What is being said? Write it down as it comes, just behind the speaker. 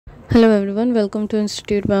Hello everyone, welcome to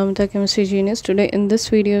Institute by Chemistry Genius. Today in this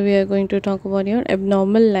video we are going to talk about your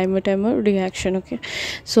abnormal Rimer-Tiemann reaction. Okay,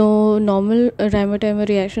 so normal Rimer-Tiemann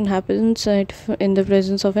reaction happens in the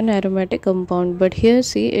presence of an aromatic compound, but here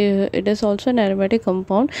see it is also an aromatic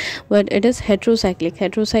compound, but it is heterocyclic.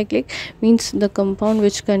 Heterocyclic means the compound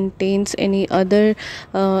which contains any other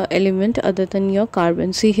element other than your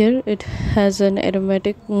carbon. See here it has an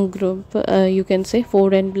aromatic group, you can say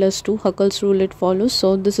 4n plus 2 Huckel's rule it follows.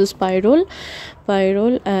 So this is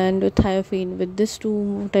pyrrole and thiophene. With these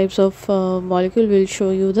two types of molecule will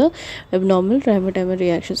show you the abnormal Rimer-Tiemann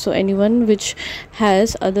reaction. So anyone which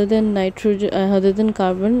has other than nitrogen other than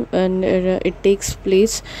carbon and it takes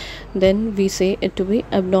place, then we say it to be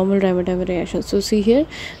abnormal Rimer-Tiemann reaction. So see here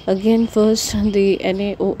again, first the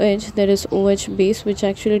NaOH, there is OH base which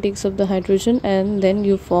actually takes up the hydrogen, and then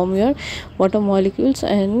you form your water molecules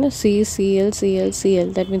and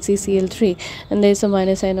CCl, that means CCl3, and there is a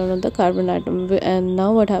minus sign on the carbon atom. And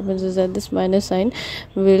now what happens is that this minus sign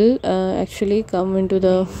will actually come into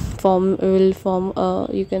the form,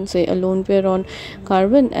 you can say a lone pair on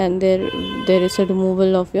carbon, and there is a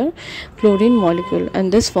removal of your chlorine molecule,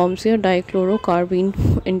 and this forms your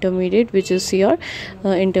dichlorocarbene intermediate, which is your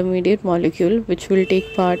intermediate molecule which will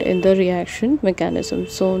take part in the reaction mechanism.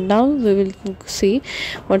 So now we will see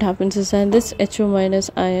what happens is that this HO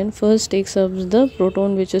minus ion first takes up the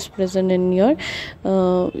proton which is present in your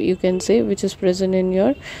you can say which is present in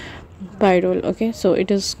your pyrrole. Okay, so it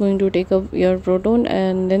is going to take up your proton,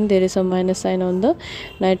 and then there is a minus sign on the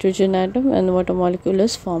nitrogen atom and the water molecule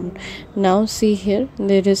is formed. Now see here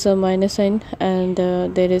there is a minus sign, and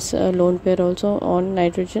there is a lone pair also on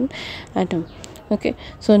nitrogen atom. Okay,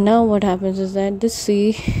 so now what happens is that this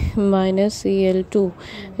C minus Cl2,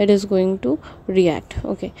 it is going to react.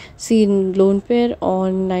 Okay, see lone pair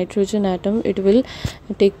on nitrogen atom, it will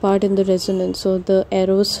take part in the resonance. So the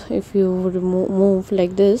arrows, if you move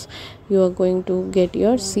like this, you are going to get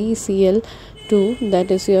your CCl2,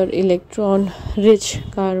 that is your electron rich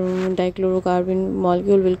dichlorocarbon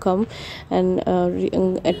molecule will come and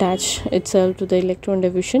attach itself to the electron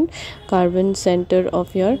deficient carbon center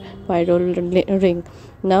of your pyrrole ring.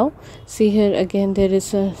 Now see here again there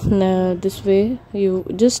is a this way you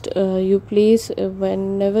just you place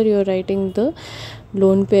whenever you are writing the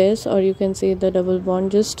lone pairs, or you can say the double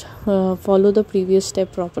bond, just follow the previous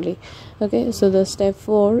step properly. Okay, so the step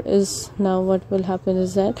 4 is now what will happen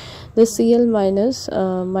is that the Cl minus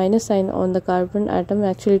minus sign on the carbon atom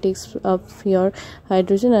actually takes up your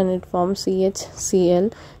hydrogen and it forms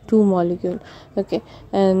CHCl2 molecule. Okay,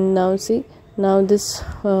 and now see, now this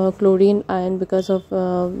chlorine ion, because of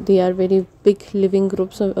they are very big living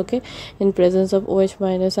groups, okay, in presence of OH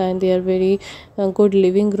minus ion they are very good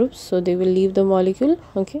living groups, so they will leave the molecule,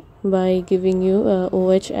 okay, by giving you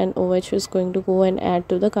OH, and OH is going to go and add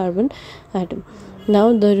to the carbon atom.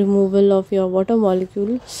 Now the removal of your water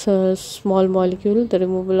molecule, small molecule, the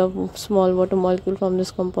removal of small water molecule from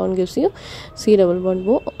this compound gives you C double bond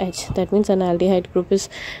OH. That means an aldehyde group is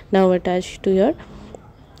now attached to your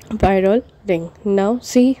pyrrole ring. Now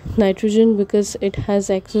see nitrogen, because it has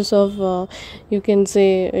excess of you can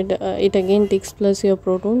say it again takes plus your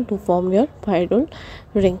proton to form your pyrrole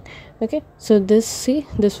ring. Okay, so this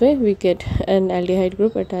way we get an aldehyde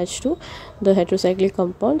group attached to the heterocyclic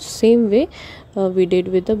compounds, same way we did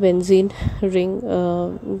with the benzene ring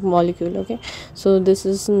molecule. Okay, so this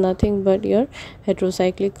is nothing but your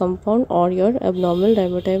heterocyclic compound or your abnormal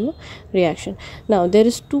Rimer-Tiemann reaction. Now there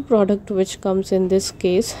is two product which comes in this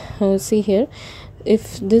case. See here,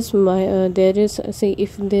 if this there is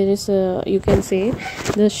you can say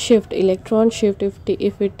the shift, electron shift,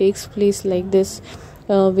 if it takes place like this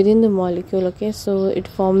within the molecule, okay, so it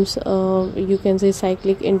forms you can say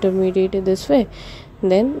cyclic intermediate this way,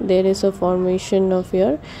 then there is a formation of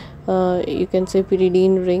your you can say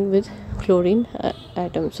pyridine ring with chlorine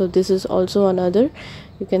atom. So this is also another,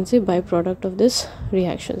 you can say, byproduct of this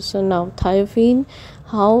reaction. So now thiophene,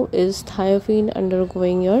 how is thiophene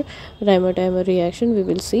undergoing your Rimer-Tiemann reaction, we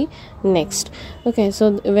will see next. Okay,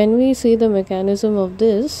 so when we see the mechanism of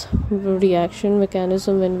this reaction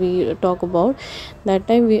mechanism, when we talk about that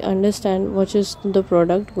time, we understand what is the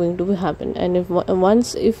product going to happen. And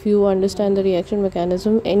if you understand the reaction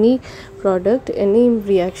mechanism, any product, any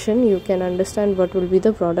reaction, you can understand what will be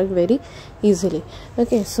the product very easily.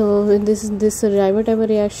 Okay, so this Rimer-Tiemann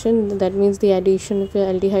reaction, that means the addition of your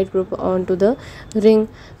aldehyde group onto the ring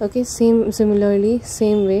same. Okay, similarly,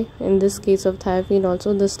 same way in this case of thiophene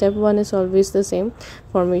also, the step 1 is always the same.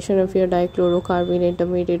 Formation of your dichlorocarbene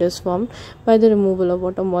intermediate is formed by the removal of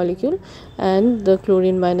water molecule, and the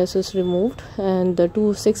chlorine minus is removed, and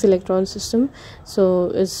the 6 electron system, so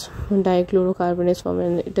is dichlorocarbon is formed,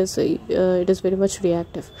 and it is very much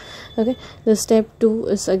reactive. Okay, the step 2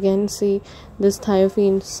 is again, see this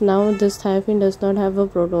thiophene. Now this thiophene does not have a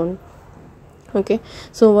proton. Okay,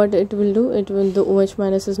 so what it will do, the OH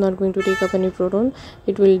minus is not going to take up any proton.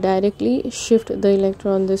 It will directly shift the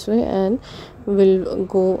electron this way and will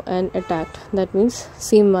go and attack. That means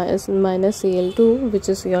C minus Cl2, which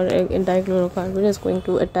is your dichlorocarbon, is going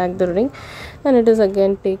to attack the ring, and it is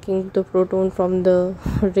again taking the proton from the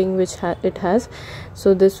ring which it has.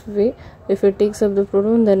 So this way, if it takes up the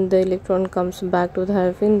proton, then the electron comes back to the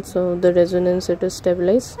thiophene, so the resonance, it is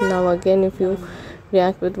stabilized. Now again, if you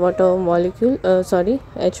react with water molecule,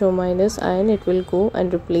 HO minus ion, it will go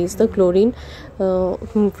and replace the chlorine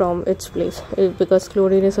from its place, because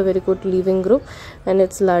chlorine is a very good leaving group and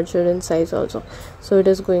it's larger in size also. So it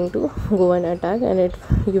is going to go and attack, and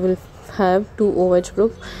you will have 2 OH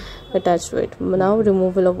group attached to it. Now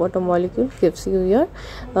removal of water molecule gives you your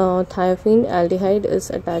thiophene aldehyde is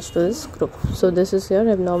attached to this group. So this is your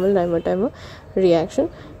abnormal Rimer-Tiemann reaction.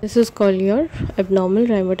 This is called your abnormal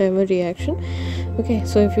Rimer-Tiemann reaction. Okay,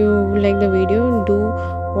 so if you like the video, do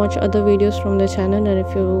watch other videos from the channel, and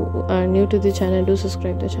if you are new to the channel, do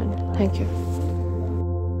subscribe the channel. Thank you.